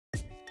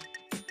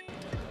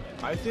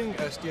I think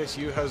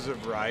SDSU has a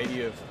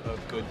variety of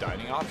good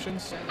dining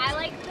options. I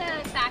like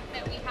the fact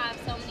that we have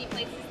so many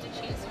places to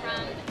choose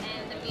from,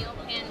 and the meal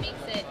plan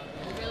makes it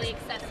really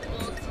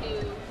accessible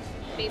to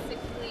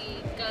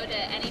basically go to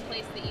any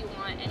place that you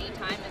want any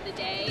time of the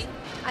day.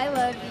 I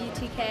love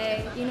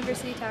UTK.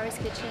 University Towers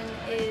Kitchen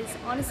is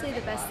honestly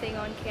the best thing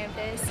on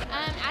campus.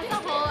 As a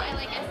whole, I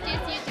like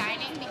SDSU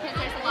Dining because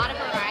there's a lot of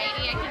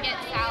variety. I can get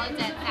salads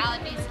at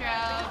Salad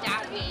Bistro,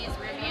 Daphne's,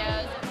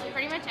 Rubio's,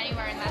 pretty much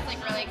anywhere, and that's like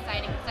really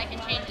exciting because I can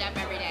change it up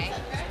every day.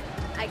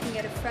 I can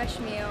get a fresh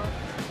meal,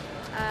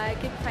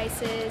 good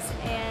prices,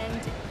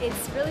 and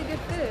it's really good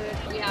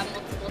food. We have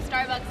multiple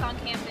Starbucks on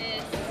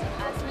campus,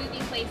 smoothie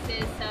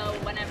places, so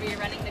whenever you're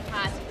running the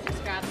class, you can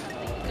just grab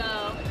something to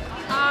go.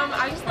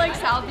 I just like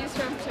Salad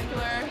Bistro in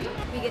particular.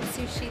 We get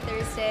sushi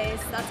Thursdays,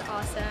 that's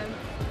awesome.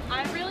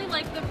 I really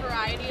like the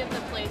variety of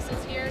the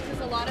places here because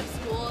a lot of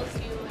schools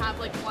you have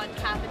like one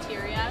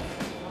cafeteria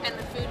and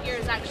the food here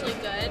is actually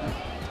good.